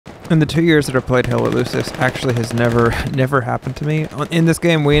In the 2 years that I've played Halo Loose, this actually has never happened to me. In this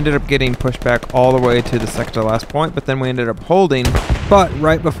game, we ended up getting pushed back all the way to the second to last point, but then we ended up holding. But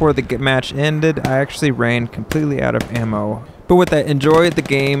right before the match ended, I actually ran completely out of ammo. But with that, enjoyed the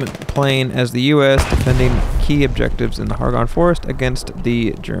game playing as the US, defending key objectives in the Hargon Forest against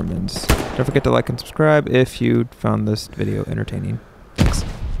the Germans. Don't forget to like and subscribe if you found this video entertaining. Thanks.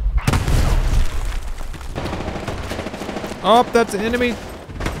 Oh, that's an enemy.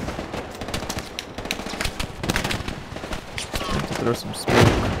 Throw some smoke.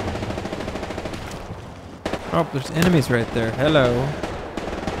 Oh, there's enemies right there. Hello.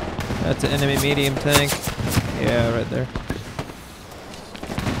 That's an enemy medium tank. Yeah, right there.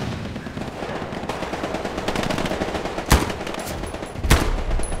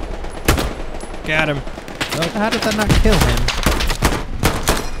 Got him. Oh, how did that not kill him?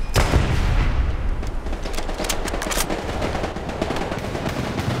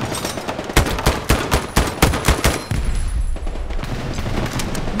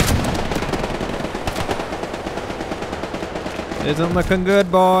 Isn't looking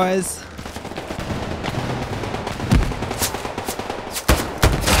good, boys.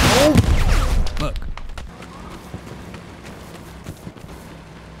 Oh! Look.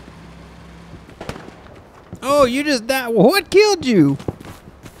 Oh, you just died. What killed you?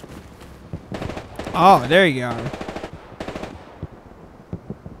 Oh, there you are.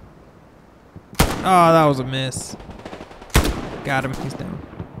 Oh, that was a miss. Got him. He's down.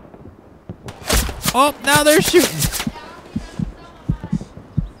 Oh, now they're shooting.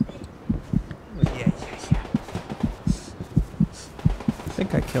 I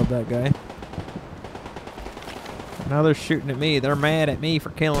think I killed that guy. Now they're shooting at me. They're mad at me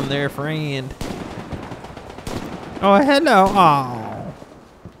for killing their friend. Oh, hello. Oh.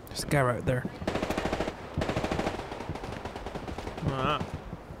 This guy right there.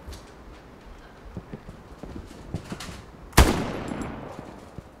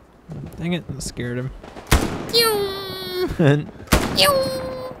 Dang it, that scared him.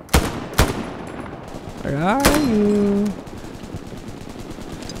 Where are you?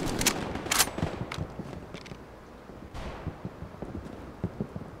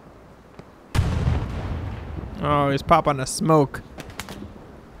 Oh, he's popping a smoke.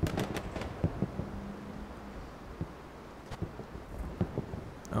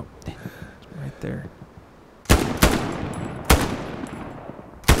 Oh, it's right there.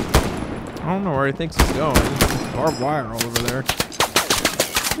 I don't know where he thinks he's going. There's barbed wire all over there.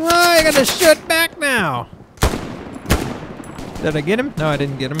 Oh, I gotta shoot back now. Did I get him? No, I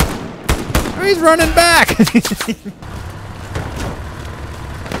didn't get him. Oh, he's running back.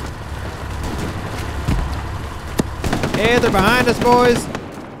 Hey, they're behind us, boys.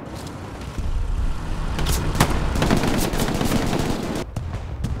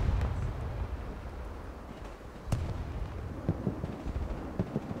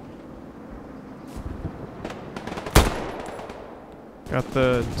 Got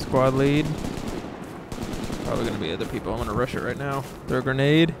the squad lead. Probably gonna be other people. I'm gonna rush it right now. Throw a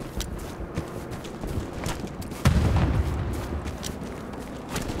grenade.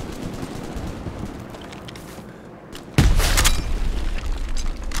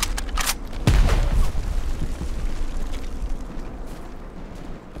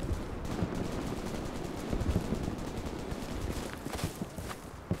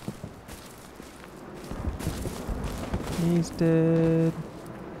 He's dead.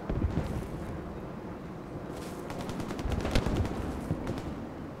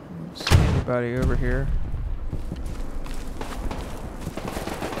 Don't see anybody over here.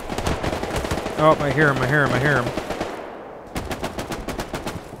 Oh, I hear him, I hear him, I hear him.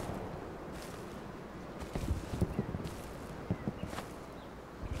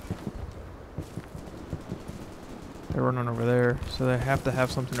 They're running over there, so they have to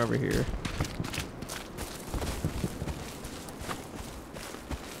have something over here.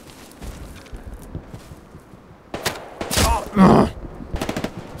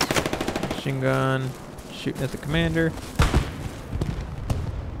 Machine gun, shooting at the commander.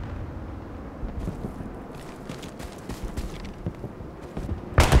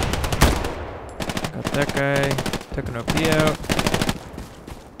 Got that guy. Took an OP out.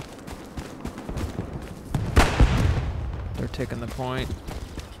 They're taking the point.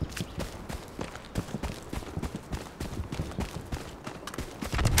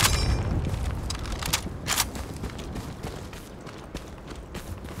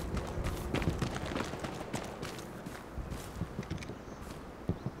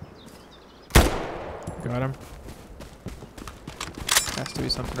 Got him. Has to be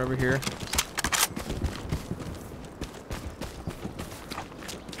something over here.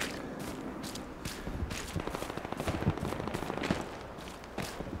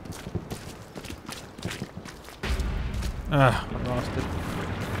 Ah, I lost it.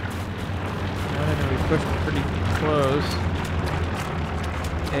 Now we pushed pretty close.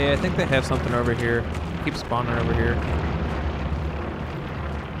 Hey, I think they have something over here. Keep spawning over here.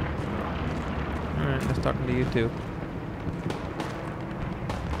 Alright, nice talking to you too.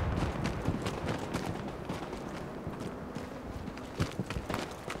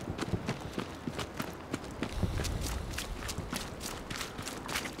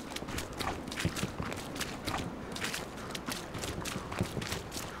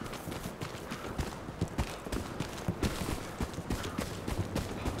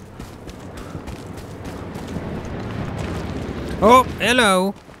 Oh,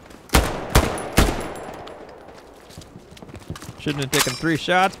 hello. Shouldn't have taken 3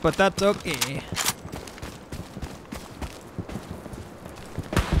 shots, but that's okay.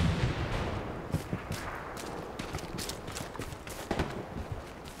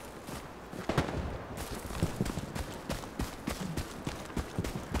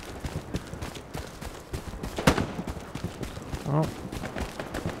 Oh.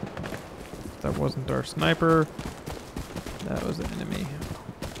 That wasn't our sniper. That was an enemy.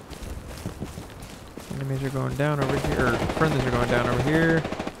 Enemies are going down over here, or friendlies are going down over here.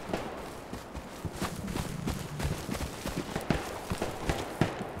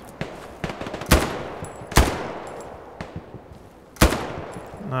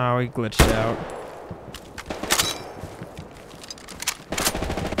 Oh, he glitched out.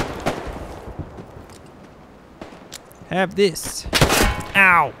 Have this.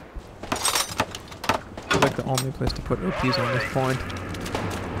 Ow! Like the only place to put OPs on this point.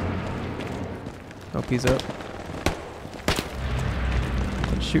 OPs up.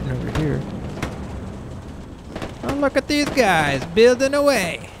 What's shooting over here? Oh, look at these guys building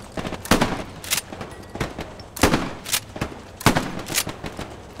away.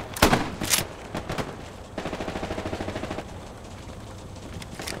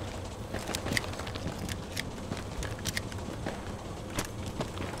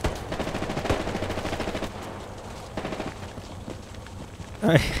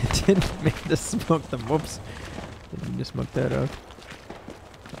 I didn't mean to smoke them. Whoops. Didn't mean to smoke that up.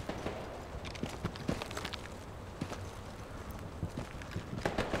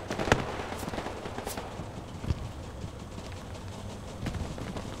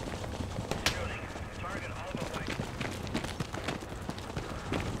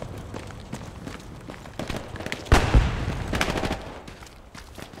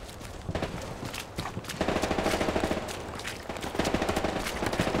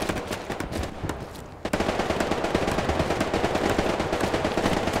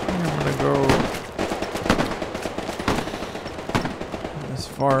 Go as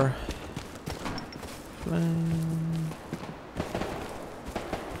far.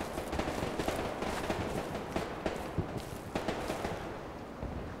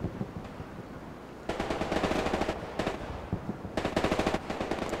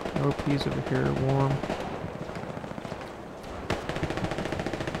 OP's over here, warm.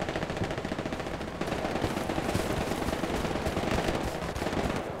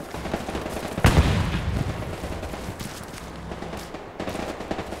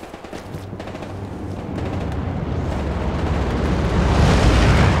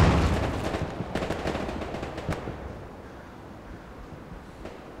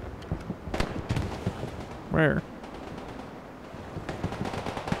 Where?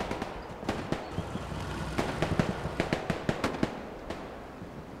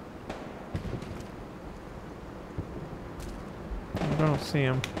 I don't see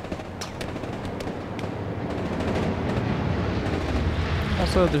him.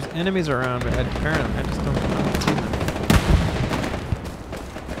 Also, there's enemies around, but apparently I just don't see them.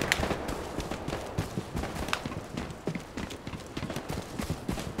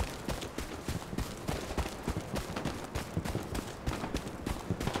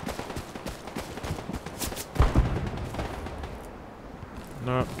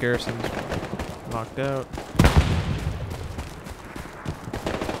 Nope, Garrison's locked out.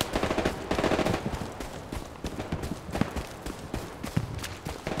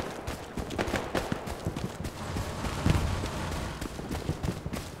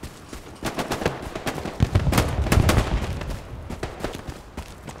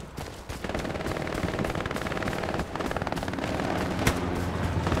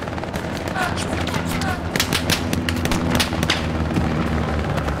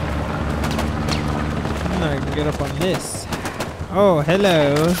 I can get up on this. Oh,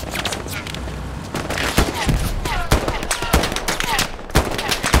 hello.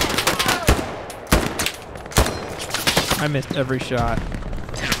 I missed every shot.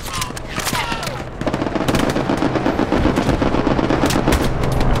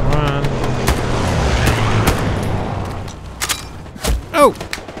 Oh!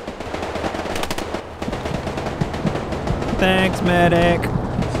 Thanks, medic.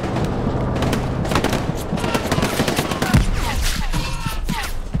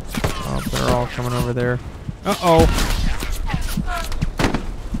 Oh, they're all coming over there. Uh-oh.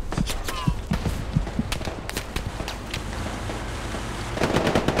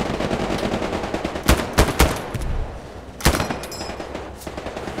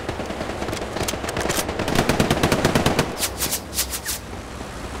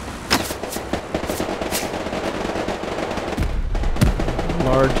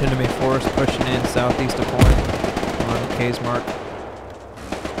 Large enemy force pushing in southeast of point on K's mark.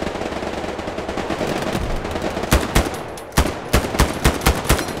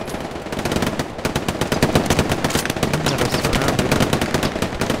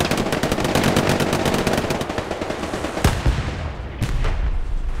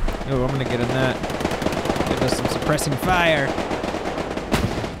 Oh, I'm gonna get in that. Give us some suppressing fire.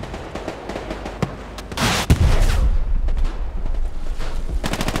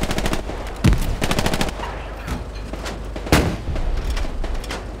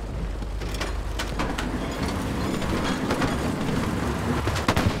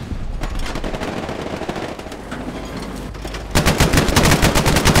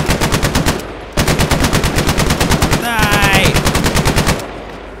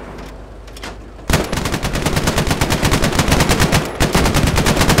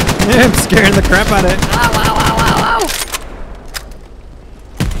 I'm scaring the crap out of it. Ow, ow, ow, ow,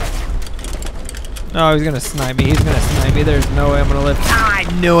 ow. Oh, he's gonna snipe me. He's gonna snipe me. There's no way I'm gonna live. Ah, I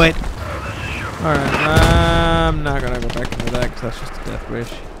knew it. Alright, I'm not gonna go back into that because that's just a death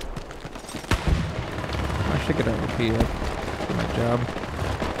wish. I should get an OP for my job.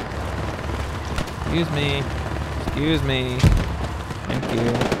 Excuse me. Excuse me. Thank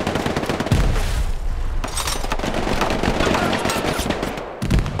you.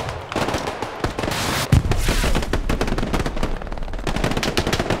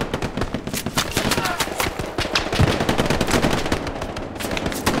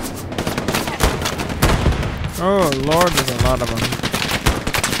 Oh Lord, there's a lot of them.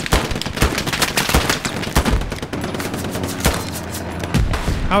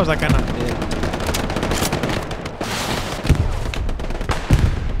 How was that guy not dead?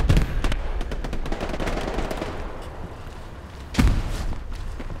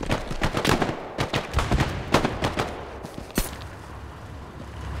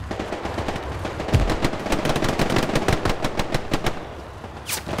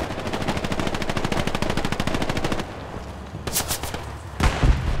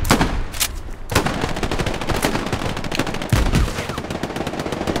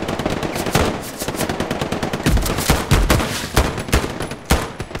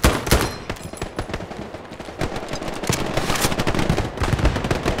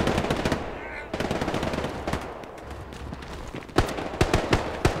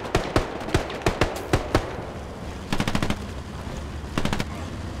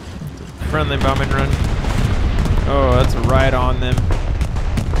 Friendly bombing run. Oh, that's right on them.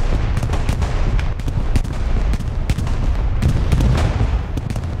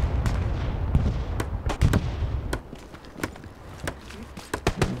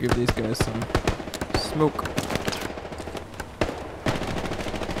 Give these guys some smoke.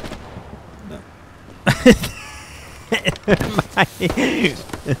 No.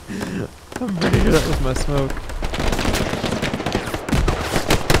 I'm pretty sure that was my smoke.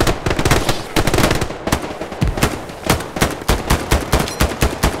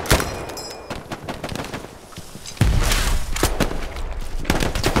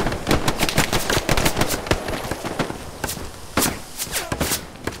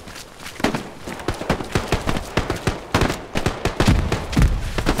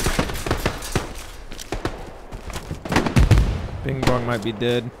 Bing Bong might be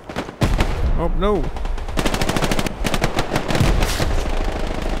dead. Oh, no.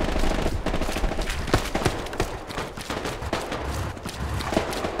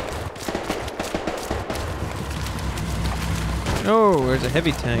 Oh, there's a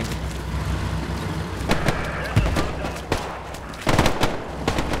heavy tank.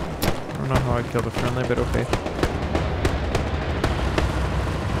 I don't know how I killed a friendly, but okay.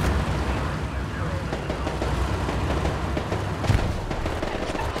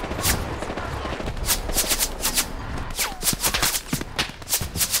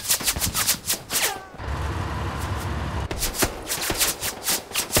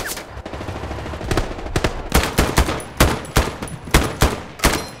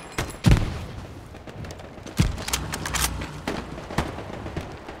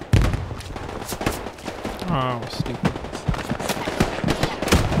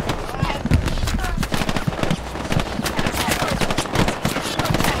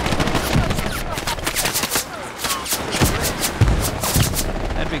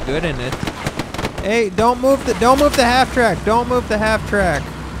 good in it. Hey, don't move the half track. Don't move the half track.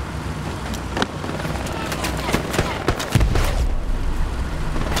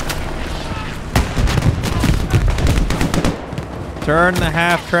 Turn the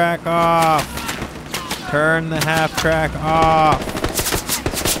half track off. Turn the half track off.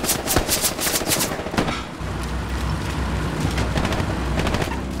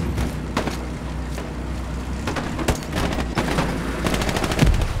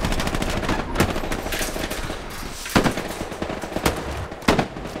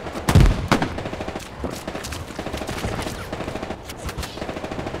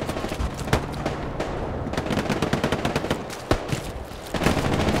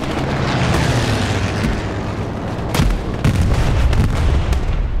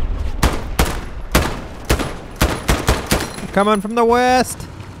 Coming from the west.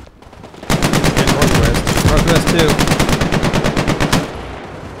 And northwest. Northwest too.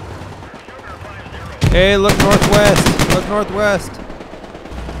 Hey, look northwest. Look northwest.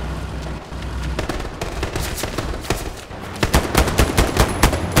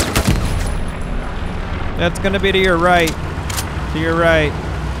 That's gonna be to your right. To your right.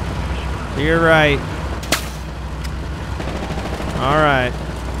 To your right. All right.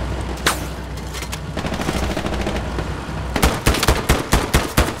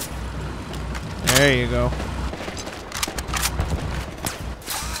 There you go.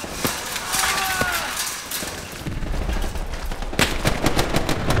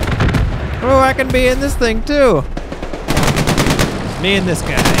 Oh, I can be in this thing too. Me and this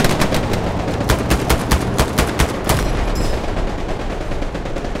guy.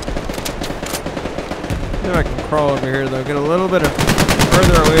 See if I can crawl over here though. Get a little bit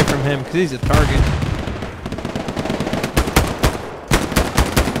further away from him because he's a target.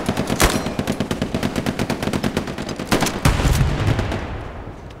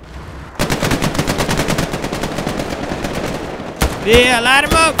 Yeah, light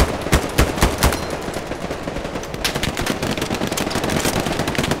him up!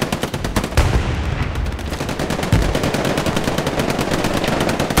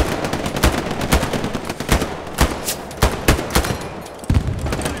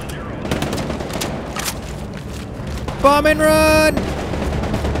 Bomb and run!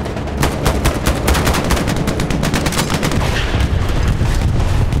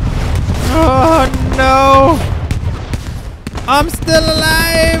 Oh no! I'm still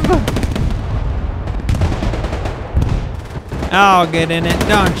alive! I'll get in it,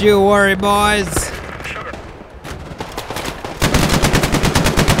 don't you worry, boys.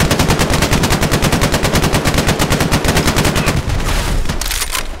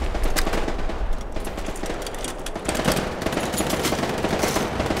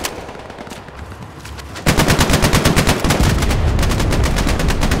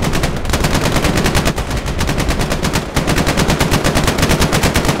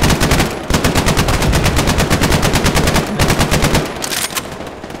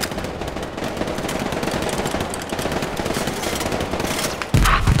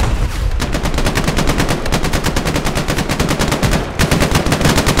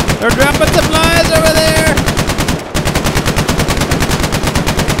 They're dropping supplies over there!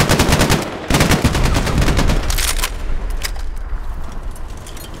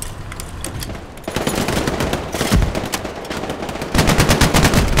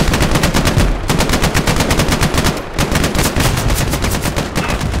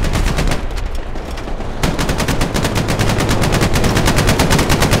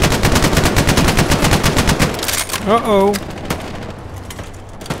 Uh-oh.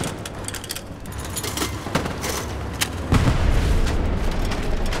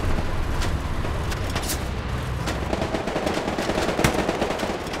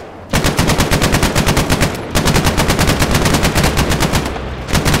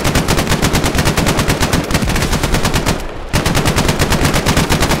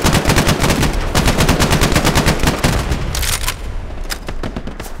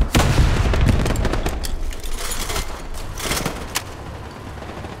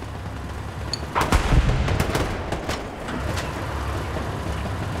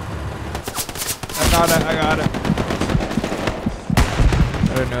 I got it.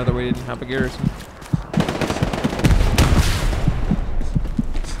 I didn't know that we didn't have a garrison.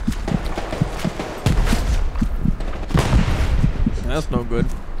 That's no good.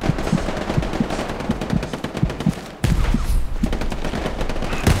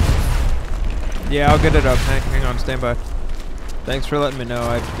 Yeah, I'll get it up. Hang on, stand by. Thanks for letting me know.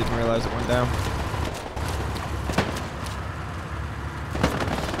 I didn't realize it went down.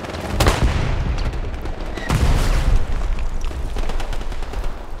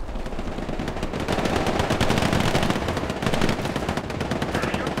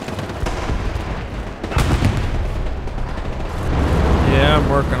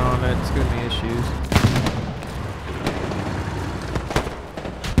 working on it. It's giving me issues.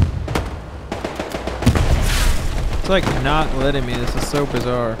 It's like not letting me. This is so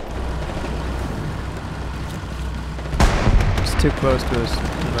bizarre. It's too close to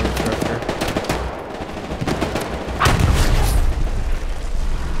another structure.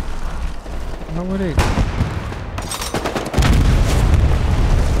 How would he?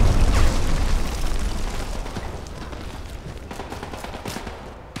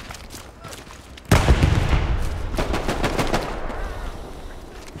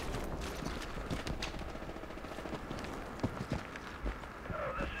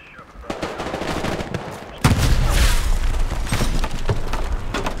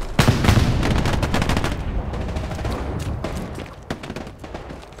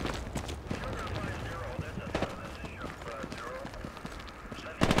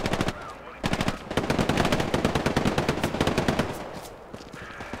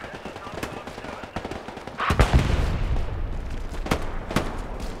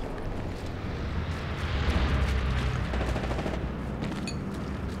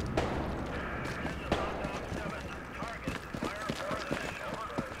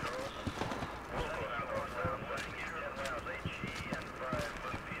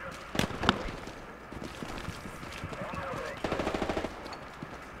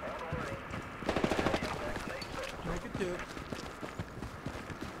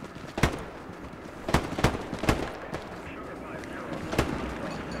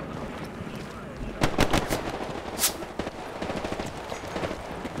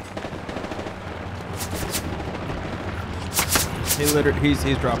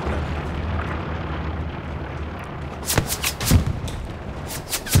 He's dropping it.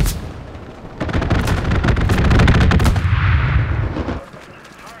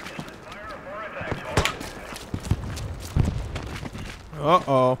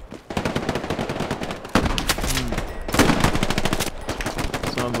 Uh-oh.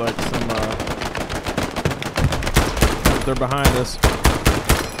 Sounds like some, they're behind us.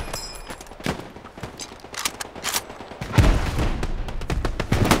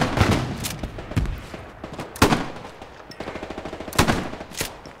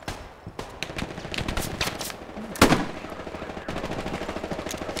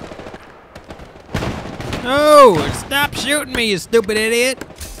 No! Stop shooting me, you stupid idiot!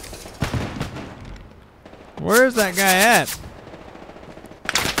 Where's that guy at?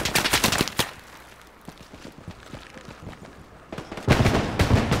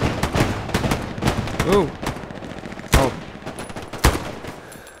 Ooh. Oh.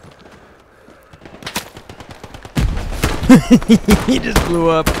 He just blew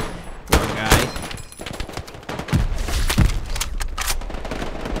up. Poor guy.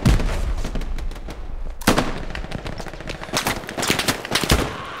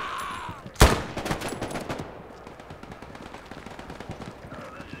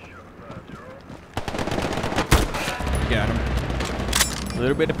 Got him. A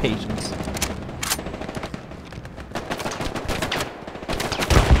little bit of patience.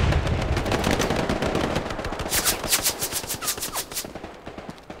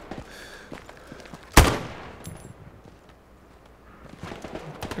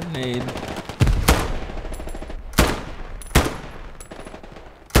 Grenade.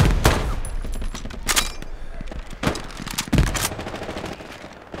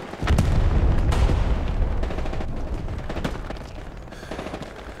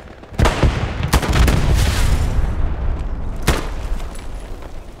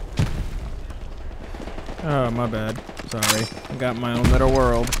 Oh, my bad. Sorry. I got my own little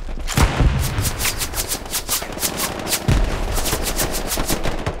world.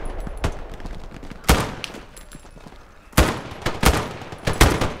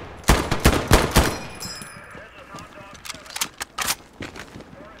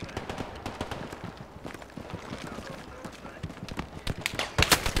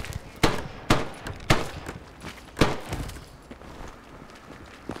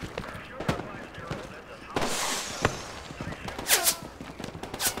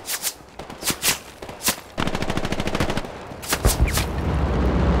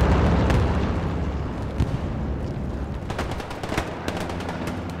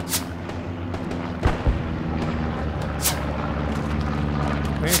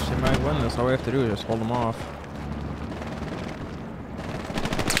 We actually might win this. All we have to do is just hold them off.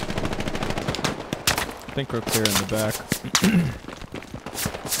 I think we're clear in the back.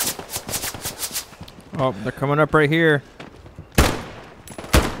 Oh, they're coming up right here.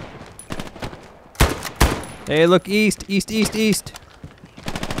 Hey, look east, east, east, east.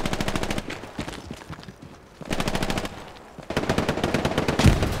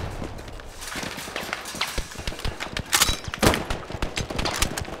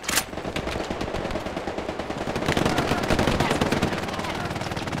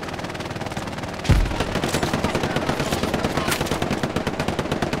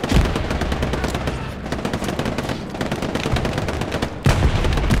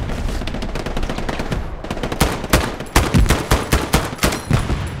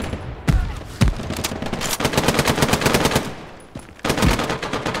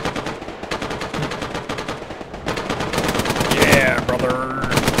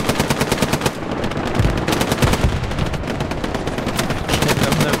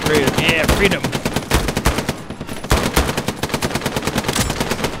 No freedom. Yeah, freedom.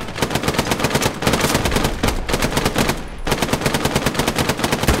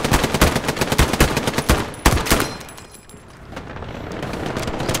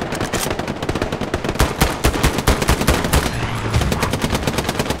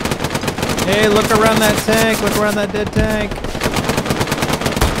 Hey, look around that tank. Look around that dead tank.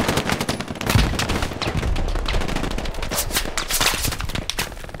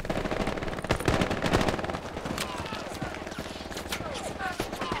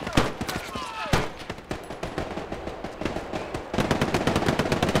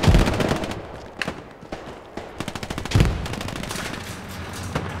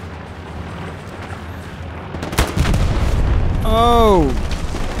 Oh!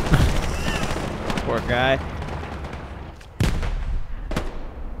 Poor guy.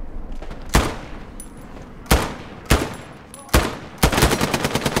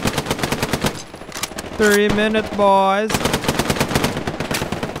 "3 minutes, boys."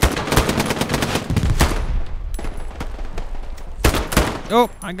 Oh,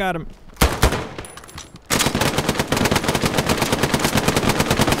 I got him.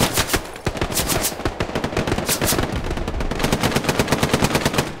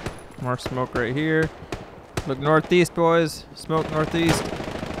 More smoke right here. Look northeast, boys. Smoke northeast.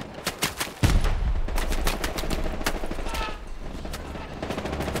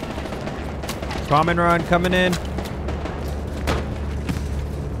 Bombing run coming in.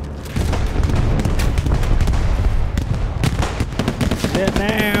 Get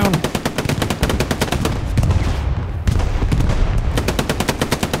down.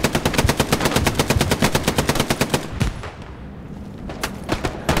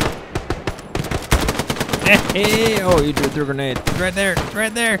 Hey, oh, you threw a grenade. It's right there. It's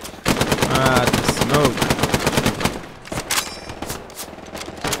right there. Ah, the smoke.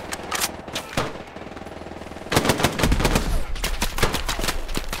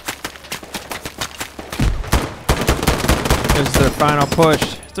 This is their final push.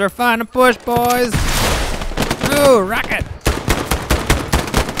 It's their final push, boys. Ooh, rocket.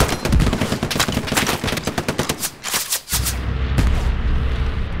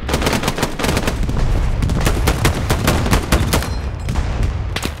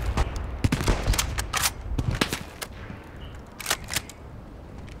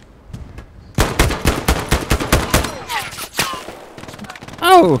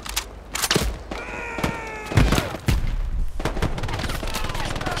 Oh!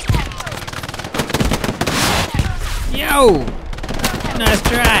 Yo! Nice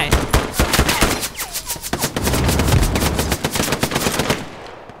try.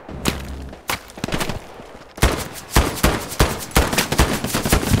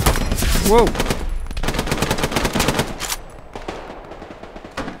 Whoa!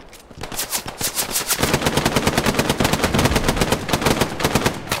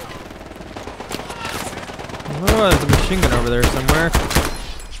 Oh, there's a machine gun over there somewhere.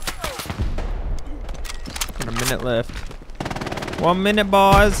 Got a minute left. 1 minute,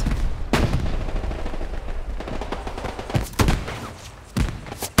 boys.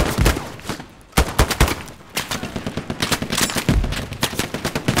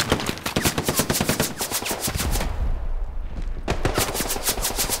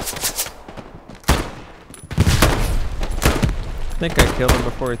 I think I killed him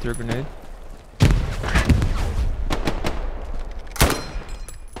before he threw a grenade.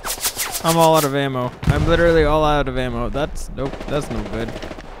 I'm all out of ammo. I'm literally all out of ammo. That's nope, that's no good.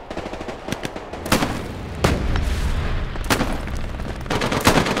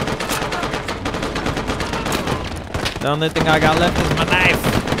 The only thing I got left is my knife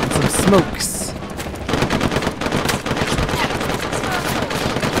and some smokes.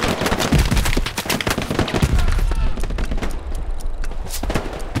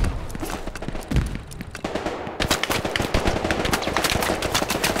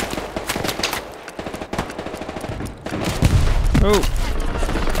 Oh.